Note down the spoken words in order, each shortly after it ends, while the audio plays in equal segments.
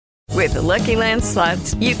With the Lucky Land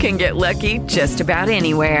Slots, you can get lucky just about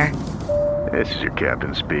anywhere. This is your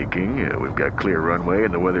captain speaking. We've got clear runway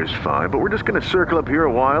and the weather's fine, but we're just going to circle up here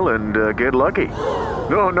a while and get lucky.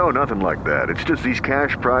 No, nothing like that. It's just these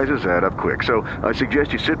cash prizes add up quick. So I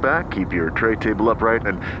suggest you sit back, keep your tray table upright,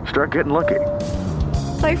 and start getting lucky.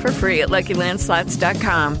 Play for free at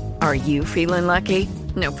LuckyLandSlots.com. Are you feeling lucky?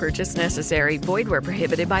 No purchase necessary. Void where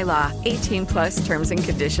prohibited by law. 18 plus terms and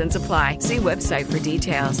conditions apply. See website for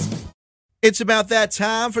details. It's about that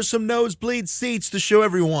time for some Nosebleed Seats to show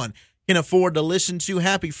everyone can afford to listen to.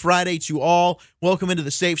 Happy Friday to all. Welcome into the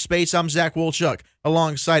safe space. I'm Zach Wolchuk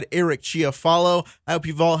alongside Eric Chiafalo. I hope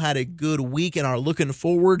you've all had a good week and are looking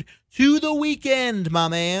forward to the weekend, my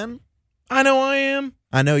man. I know I am.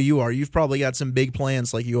 I know you are. You've probably got some big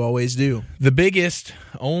plans like you always do. The biggest,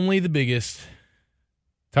 only the biggest.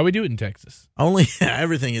 That's how we do it in Texas. Only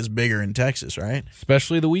everything is bigger in Texas, right?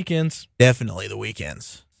 Especially the weekends. Definitely the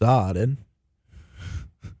weekends. Sodded.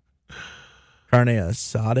 Carne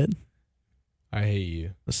asada. I hate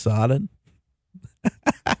you. Asada.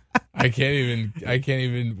 I can't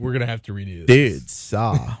even. We're going to have to redo this. Dude,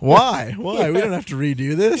 Why? We don't have to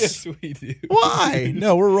redo this. Yes, we do. Why?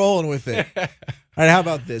 No, we're rolling with it. All right, how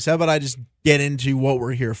about this? How about I just get into what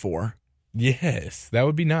we're here for? Yes, that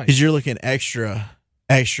would be nice. Because you're looking extra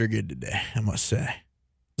good today, I must say.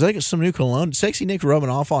 Is that like some new cologne? Sexy Nick rubbing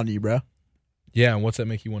off on you, bro. Yeah, and what's that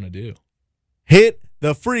make you want to do? Hit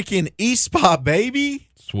the freaking E-Spa, baby.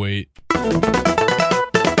 Sweet.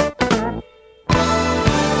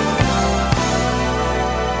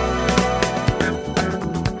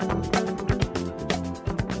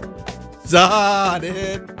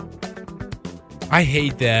 Sodded. I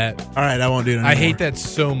hate that. All right, I won't do it anymore. I hate that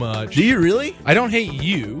so much. Do you really? I don't hate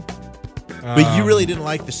you. But you really didn't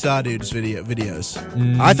like the Saw Dudes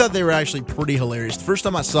videos. I thought they were actually pretty hilarious. The first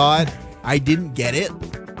time I saw it, I didn't get it.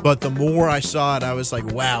 But the more I saw it, I was like,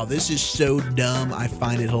 wow, this is so dumb. I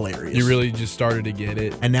find it hilarious. You really just started to get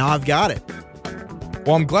it. And now I've got it.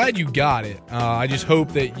 Well, I'm glad you got it. I just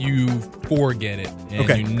hope that you forget it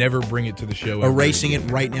and you never bring it to the show. Erasing it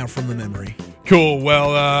right now from the memory. Cool.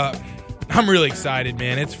 Well, I'm really excited,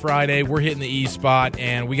 man. It's Friday. We're hitting the E-Spot,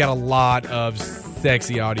 and we got a lot of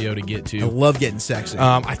sexy audio to get to. I love getting sexy.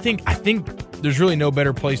 I think there's really no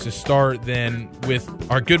better place to start than with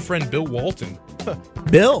our good friend Bill Walton.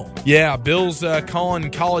 Bill? Yeah, Bill's calling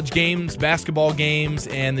college games, basketball games,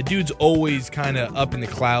 and the dude's always kind of up in the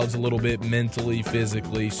clouds a little bit mentally,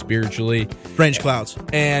 physically, spiritually. Strange clouds.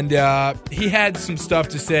 And he had some stuff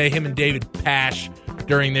to say, him and David Pash,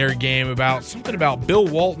 during their game about something about Bill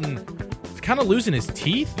Walton kind of losing his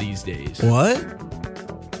teeth these days. What?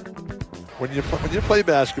 When you play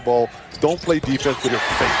basketball, don't play defense with your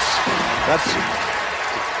face. That's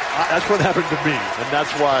what happened to me, and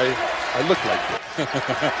that's why I look like this.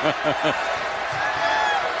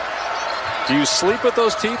 Do you sleep with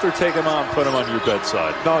those teeth or take them out and put them on your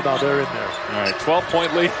bedside? No, they're in there. All right,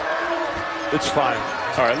 12-point lead. It's fine.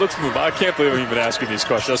 All right, let's move on. I can't believe I'm even asking these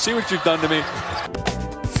questions. See what you've done to me?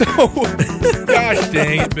 So, gosh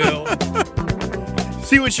dang it, Bill.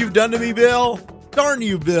 See what you've done to me, Bill? Darn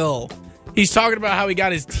you, Bill. He's talking about how he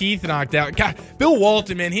got his teeth knocked out. God, Bill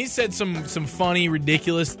Walton, man, he said some funny,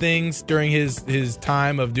 ridiculous things during his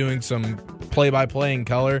time of doing some play-by-play in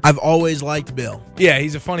color. I've always liked Bill. Yeah,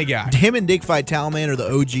 he's a funny guy. Him and Dick Vitale, man, are the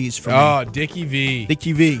OGs for me. Oh, Dickie V.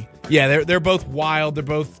 Dickie V. Yeah, they're both wild. They're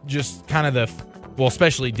both just kind of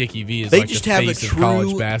especially Dickie V is they like just the have face a of true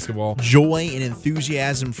college basketball. Joy and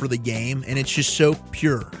enthusiasm for the game, and it's just so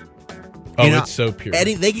pure. Oh, it's so pure.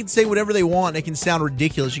 Eddie, they can say whatever they want. It can sound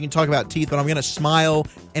ridiculous. You can talk about teeth, but I'm going to smile,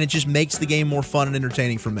 and it just makes the game more fun and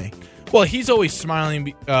entertaining for me. Well, he's always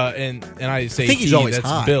smiling, and I say I think he's always that's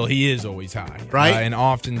high. Bill. He is always high, right? And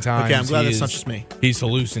oftentimes, okay, I'm glad that's not just me. He's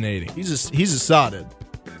hallucinating. He's a sodded.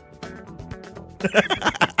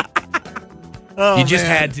 Oh, you just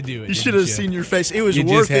man. had to do it. You should have seen your face. It was you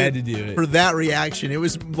worth just had it to do it for that reaction. It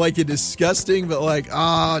was like a disgusting, but like,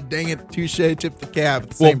 dang it, touche, tip the cap at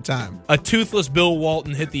the same time. A toothless Bill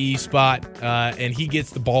Walton hit the E-Spot, and he gets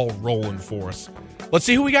the ball rolling for us. Let's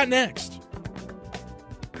see who we got next.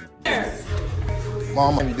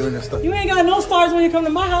 Mom, I'm doing this stuff. You ain't got no stars when you come to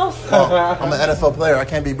my house. I'm an NFL player. I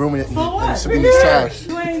can't be brooming So what? and sipping this trash.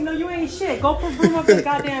 You ain't shit. Go put broom up your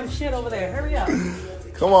goddamn shit over there. Hurry up.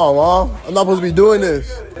 Come on, Mom. I'm not supposed to be doing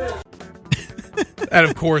this. That,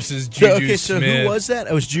 of course, is Juju so Smith. Who was that?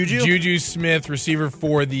 It was Juju? Juju Smith, receiver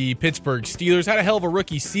for the Pittsburgh Steelers. Had a hell of a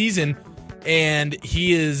rookie season. and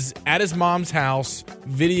he is at his mom's house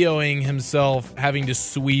videoing himself having to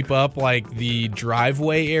sweep up like the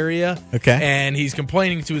driveway area. Okay. And he's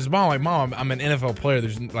complaining to his mom, like, Mom, I'm an NFL player.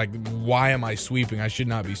 There's like, why am I sweeping? I should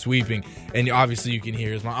not be sweeping. And obviously you can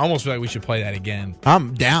hear his mom. I almost feel like we should play that again.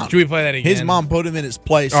 I'm down. Should we play that again? His mom put him in his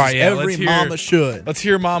place. All right, yeah, Every mama should. Let's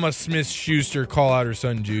hear Mama Smith-Schuster call out her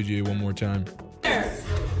son Juju one more time.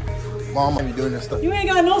 Mom, I'm be doing this stuff. You ain't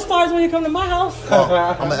got no stars when you come to my house.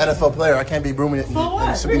 I'm an NFL player. I can't be brooming it So what?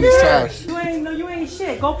 and sweeping this trash. You ain't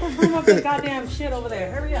shit. Go put broom up your goddamn shit over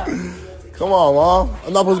there. Hurry up. Come on, Mom.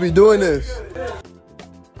 I'm not supposed to be doing this.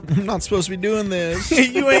 I'm not supposed to be doing this.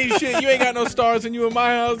 You ain't shit. You ain't got no stars and you in my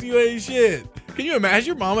house. You ain't shit. Can you imagine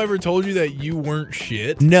your mom ever told you that you weren't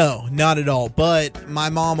shit? No, not at all. But my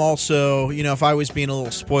mom also, if I was being a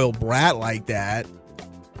little spoiled brat like that,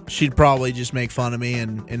 she'd probably just make fun of me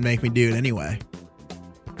and make me do it anyway.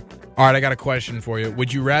 All right, I got a question for you.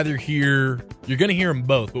 Would you rather hear, you're going to hear them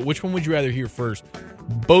both, but which one would you rather hear first?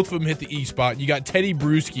 Both of them hit the E spot. You got Teddy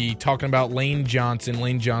Bruschi talking about Lane Johnson.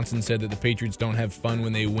 Lane Johnson said that the Patriots don't have fun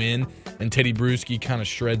when they win, and Teddy Bruschi kind of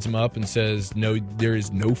shreds him up and says, no, there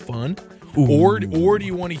is no fun. Or do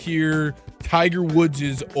you want to hear Tiger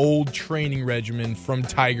Woods' old training regimen from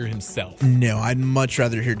Tiger himself? No, I'd much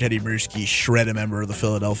rather hear Teddy Bruschi shred a member of the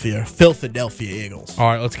Philadelphia Eagles. All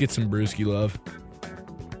right, let's get some Bruschi love.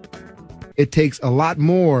 It takes a lot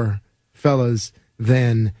more, fellas,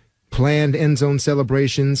 than planned end zone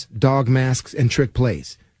celebrations, dog masks, and trick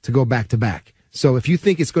plays to go back to back. So if you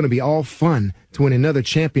think it's going to be all fun to win another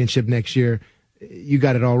championship next year, you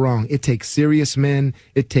got it all wrong. It takes serious men.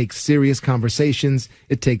 It takes serious conversations.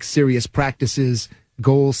 It takes serious practices,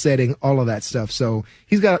 goal setting, all of that stuff. So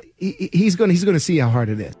he's going to see how hard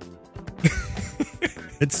it is.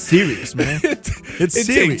 It's serious, man. It's It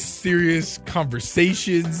serious. takes serious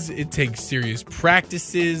conversations. It takes serious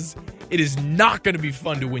practices. It is not going to be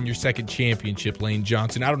fun to win your second championship, Lane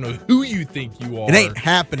Johnson. I don't know who you think you are. It ain't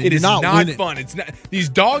happening. It is You're not winning. fun. It's not these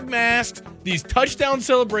dog masks, these touchdown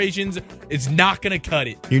celebrations. It's not going to cut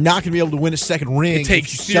it. You're not going to be able to win a second ring It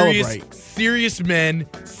takes if you celebrate. serious men,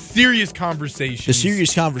 serious conversations. The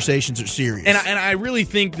serious conversations are serious. And I really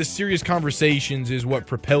think the serious conversations is what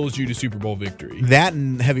propels you to Super Bowl victory. That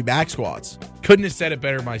and heavy back squats. Couldn't have said it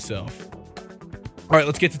better myself. All right,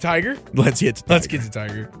 let's get to Tiger. Let's get to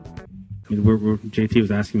Tiger. JT was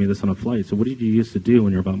asking me this on a flight. So what did you used to do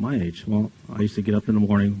when you're about my age? Well, I used to get up in the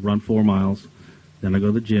morning, run 4 miles, then I go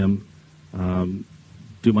to the gym,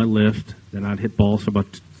 do my lift, then I'd hit balls for about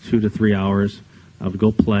 2 to 3 hours. I would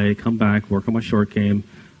go play, come back, work on my short game.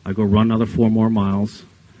 I'd go run another 4 more miles.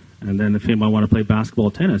 And then if anybody wanted to play basketball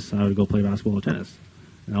or tennis, I would go play basketball or tennis.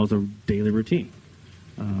 And that was a daily routine.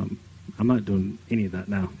 I'm not doing any of that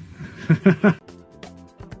now.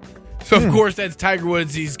 So, of course, that's Tiger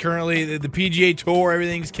Woods. He's currently the PGA Tour.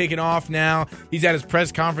 Everything's kicking off now. He's at his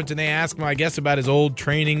press conference, and they ask him, I guess, about his old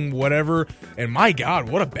training, whatever. And my God,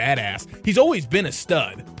 what a badass. He's always been a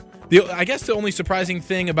stud. I guess the only surprising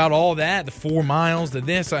thing about all that, the 4 miles, the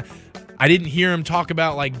this, I didn't hear him talk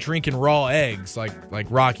about, like, drinking raw eggs like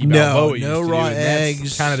Rocky Balboa used to do. raw And eggs.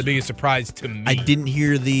 That's kind of the biggest surprise to me. I didn't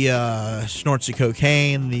hear the snorts of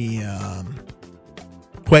cocaine, the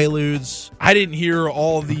Quaaludes. I didn't hear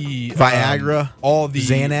all the Viagra, all the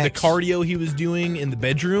Xanax. the cardio he was doing in the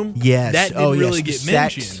bedroom. Yes. that didn't really the get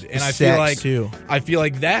sex, mentioned, the and I feel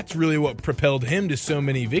like that's really what propelled him to so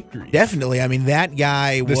many victories. Definitely. I mean, that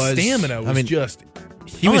guy The was stamina was just.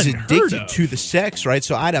 He was unheard addicted of. to the sex, right?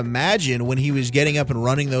 So I'd imagine when he was getting up and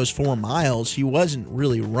running those 4 miles, he wasn't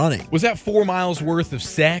really running. Was that 4 miles worth of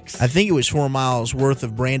sex? I think it was 4 miles worth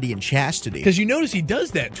of brandy and chastity. Because you notice he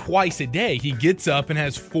does that twice a day. He gets up and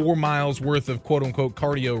has 4 miles worth of quote unquote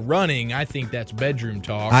cardio running. I think that's bedroom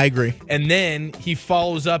talk. I agree. And then he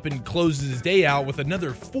follows up and closes his day out with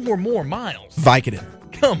another 4 more miles. Vicodin.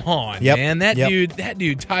 Come on, Yep. man. That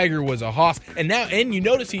dude, Tiger was a hoss. And you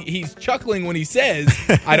notice he's chuckling when he says,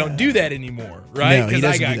 I don't do that anymore, right? No, he Because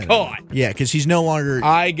I doesn't do got that caught. anymore. Yeah, because he's no longer.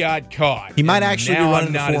 I got caught. He might And actually be now running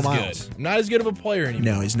I'm the not 4 as miles. good. I'm not as good of a player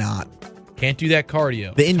anymore. No, he's not. Can't do that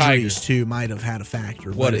cardio. The injuries, Tiger. too, might have had a factor.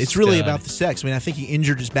 What But a it's really stud. about the sex. I mean, I think he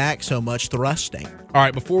injured his back so much thrusting. All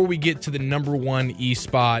right, before we get to the number one E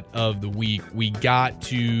spot of the week, we got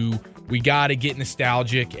to get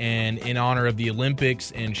nostalgic, and in honor of the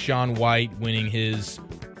Olympics and Shaun White winning his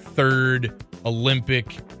 3rd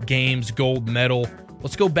Olympic Games gold medal,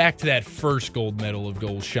 let's go back to that first gold medal of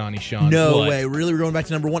gold, Shaun. No What? way. Really, we're going back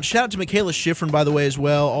to number 1. Shout out to Michaela Schifrin, by the way, as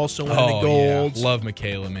well. Also winning the gold. Yeah. Love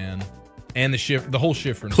Michaela, man. And the whole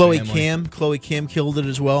Schifrin Chloe family. Kim killed it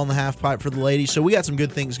as well in the half pipe for the ladies. So we got some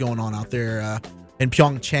good things going on out there in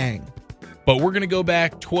Pyeongchang. But we're going to go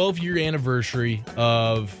back 12-year anniversary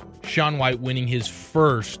of Shaun White winning his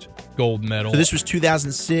first gold medal. So this was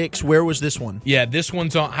 2006. Where was this one? Yeah, this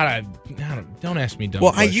one's on. Don't ask me dumb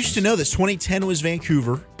Well, questions. I used to know this. 2010 was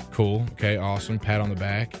Vancouver. Cool. Okay, awesome. Pat on the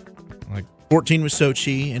back. 14 was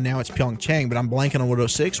Sochi, and now it's Pyeongchang, but I'm blanking on what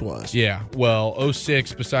 06 was. Yeah, well,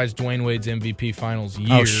 06, besides Dwayne Wade's MVP Finals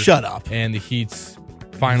year. Oh, shut up. And the Heat's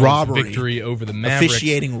Finals victory over the Mavericks.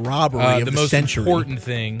 Officiating robbery of the century. The most important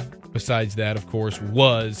thing, besides that, of course,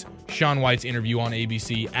 was Shaun White's interview on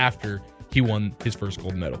ABC after he won his first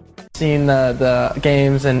gold medal. Seeing the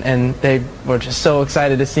games, and they were just so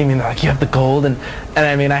excited to see me. They're like, you have the gold? And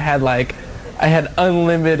I mean, I had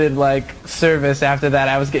unlimited service after that.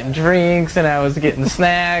 I was getting drinks and I was getting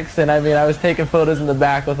snacks, and I mean I was taking photos in the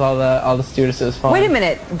back with all the students. It was fun. Wait a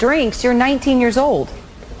minute, drinks? You're 19 years old.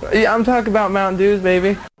 Yeah, I'm talking about Mountain Dews,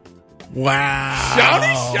 baby. Wow.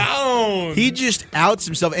 Shawty. He just outs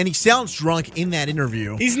himself, and he sounds drunk in that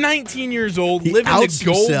interview. He's 19 years old, He living outs the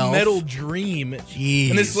gold himself. medal dream. Jeez.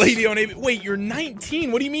 And this lady on ABC, wait, you're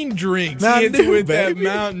 19? What do you mean drinks? Mountain He hits it Dew, with that baby.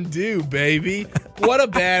 Mountain Dew, baby. What a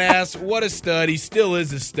badass. What a stud. He still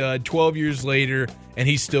is a stud 12 years later, and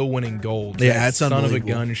he's still winning gold. Yeah, That that's son of a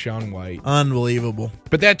unbelievable. gun, Shaun White. Unbelievable.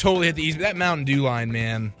 But that totally hit the East. That Mountain Dew line,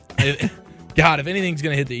 man. God, if anything's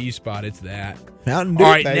going to hit the E spot, it's that. Mountain Dew, All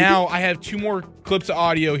right, baby. now I have two more clips of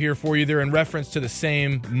audio here for you. They're in reference to the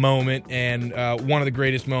same moment and one of the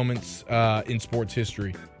greatest moments in sports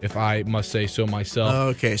history, if I must say so myself.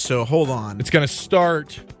 Okay, so hold on. It's going to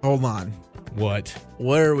start. Hold on. What?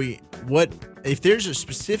 What are we? What if there's a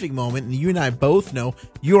specific moment, and you and I both know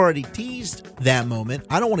you already teased that moment?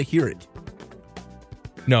 I don't want to hear it.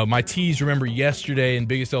 No, my tease, remember, yesterday in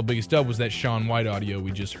Biggest L, Biggest Dub was that Shaun White audio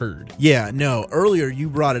we just heard. Yeah, no. Earlier you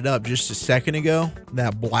brought it up just a second ago.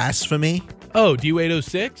 That blasphemy. Oh, D-Wade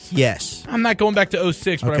 06? Yes. I'm not going back to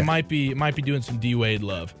 06, but Okay. I might be doing some D-Wade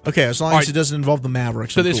love. Okay, as long All as right. it doesn't involve the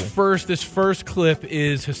Mavericks. So I'm this cool. first clip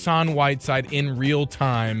is Hassan Whiteside in real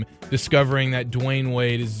time discovering that Dwayne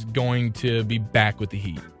Wade is going to be back with the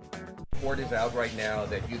Heat. Report is out right now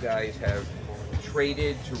that you guys have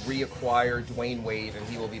traded to reacquire Dwayne Wade, and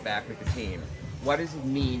he will be back with the team. What does it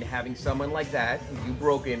mean having someone like that, who you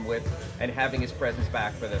broke in with, and having his presence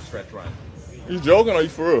back for the stretch run? You joking or you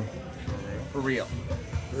for real? For real.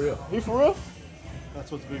 For real. He for real?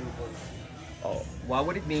 That's what's being reported. Oh. What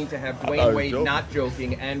would it mean to have I thought he Dwayne was Wade, joking. not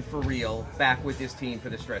joking, and for real, back with this team for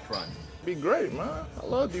the stretch run? Be great, man. I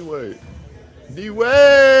love D-Wade.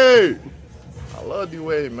 D-Wade! I love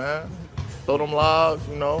D-Wade, man. Throw them lives,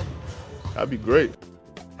 you know. That'd be great.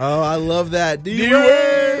 Oh, I love that.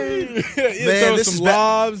 D-Wade! Man, Throw this some is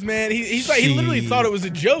lobs, man. He literally Jeez. thought it was a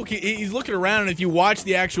joke. He's looking around, and if you watch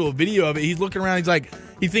the actual video of it, he's looking around. He's like,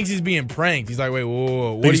 he thinks he's being pranked. He's like, wait,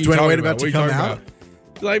 whoa. What Is are you Dwayne talking Wade about? about to What are you come talking out? about?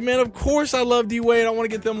 He's like, man, of course I love D-Wade. I want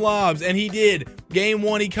to get them lobs. And he did. Game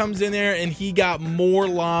one, he comes in there, and he got more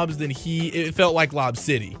lobs than it felt like Lob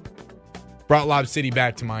City. Brought Lob City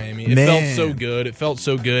back to Miami. It felt Man. so good. It felt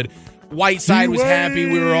so good. Whiteside was happy.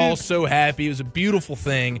 We were all so happy. It was a beautiful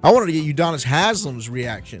thing. I wanted to get Udonis Haslam's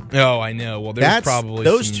reaction. Oh, I know. Well, there's probably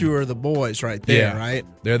those some- two are the boys right there, right?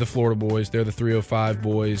 They're the Florida boys. They're the 305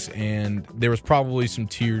 boys, and there was probably some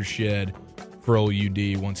tears shed for old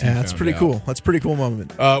UD once he Yeah, found that's pretty out. cool. That's a pretty cool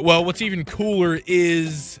moment. Well, what's even cooler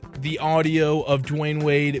is the audio of Dwayne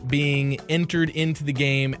Wade being entered into the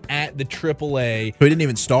game at the AAA. He didn't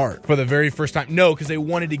even start for the very first time. No, because they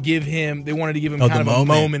wanted to give him Oh, kind the of a moment.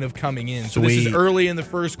 moment of coming in. So this is Sweet. early in the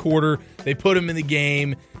first quarter. They put him in the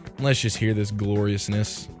game. Let's just hear this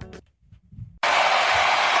gloriousness.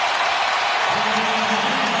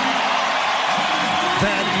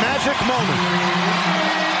 That magic moment.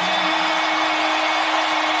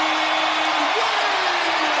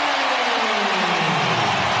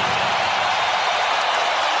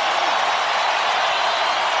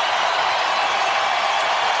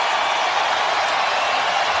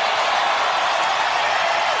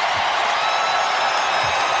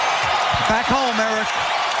 Back home, Eric.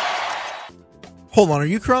 Hold on, are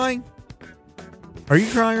you crying? Are you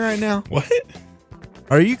crying right now? What?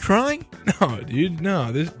 Are you crying? No, dude.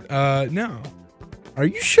 No. No. Are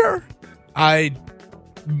you sure? I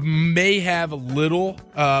may have a little,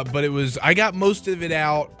 but I got most of it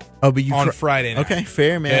out but you on Friday night. Okay,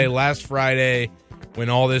 fair, man. Okay, last Friday when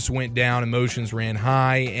all this went down, emotions ran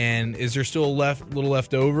high, and is there still little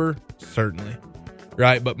left over? Certainly.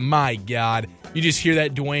 Right, but my God, you just hear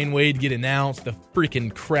that Dwayne Wade get announced, the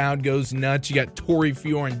freaking crowd goes nuts. You got Torrey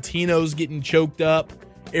Fiorentino's getting choked up,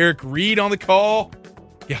 Eric Reed on the call.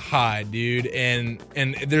 God, dude, and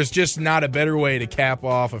there's just not a better way to cap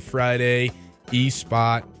off a Friday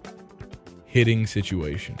E-spot hitting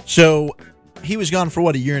situation. So he was gone for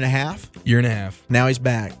what, a year and a half? Year and a half. Now he's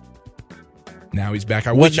back.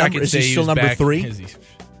 I What wish I number- could is say he still was number back. 3? Is he?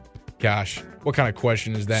 Gosh, what kind of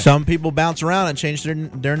question is that? Some people bounce around and change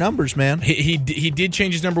their numbers, man. He did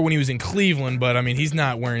change his number when he was in Cleveland, but I mean, he's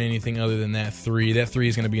not wearing anything other than that 3. That 3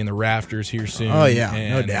 is going to be in the rafters here soon. Oh, yeah,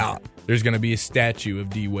 no and doubt. There's going to be a statue of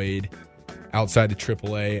D Wade outside the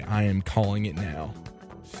AAA. I am calling it now.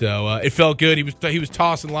 So it felt good. He was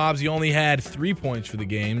tossing lobs. He only had 3 points for the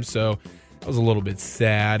game, so that was a little bit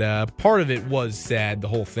sad. Part of it was sad, the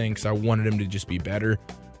whole thing, because I wanted him to just be better.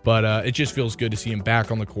 But it just feels good to see him back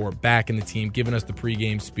on the court, back in the team, giving us the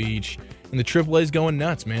pregame speech. And the AAA's going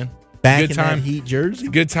nuts, man. Back good in time, that Heat jersey?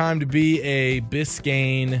 Good time to be a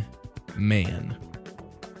Biscayne man.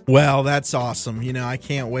 Well, that's awesome. You know, I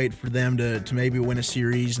can't wait for them to maybe win a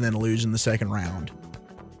series and then lose in the second round.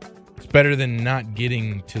 It's better than not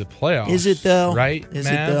getting to the playoffs. Is it, though? Right, Is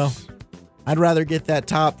Mavs? it, though? I'd rather get that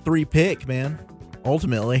top 3 pick, man,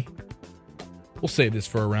 ultimately. We'll save this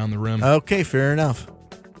for around the rim. Okay, fair enough.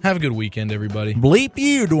 Have a good weekend, everybody. Bleep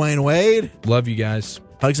you, Dwayne Wade. Love you guys.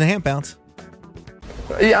 Hugs and hand pounds.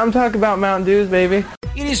 Yeah, I'm talking about Mountain Dews, baby.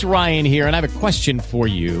 It is Ryan here, and I have a question for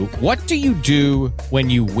you. What do you do when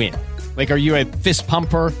you win? Like, are you a fist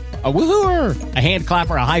pumper, a woohooer, a hand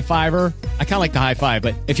clapper, a high fiver? I kind of like the high five,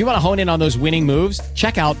 but if you want to hone in on those winning moves,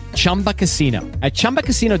 check out Chumba Casino. At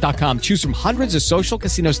ChumbaCasino.com, choose from hundreds of social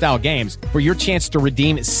casino-style games for your chance to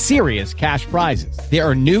redeem serious cash prizes. There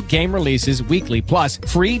are new game releases weekly, plus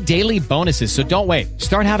free daily bonuses. So don't wait.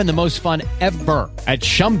 Start having the most fun ever at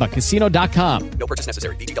ChumbaCasino.com. No purchase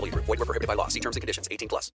necessary. VGW Group. Void where prohibited by law. See terms and conditions.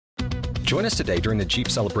 18+. Join us today during the Jeep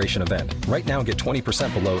Celebration event. Right now, get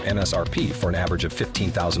 20% below MSRP for an average of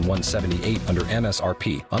 $15,178 under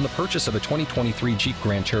MSRP on the purchase of a 2023 Jeep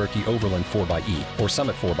Grand Cherokee Overland 4xE or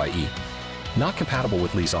Summit 4xE. Not compatible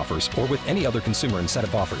with lease offers or with any other consumer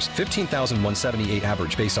incentive offers. $15,178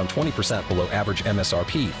 average based on 20% below average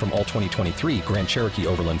MSRP from all 2023 Grand Cherokee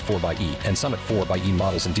Overland 4xE and Summit 4xE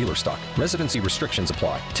models in dealer stock. Residency restrictions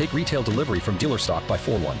apply. Take retail delivery from dealer stock by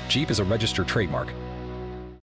 4/1. Jeep is a registered trademark.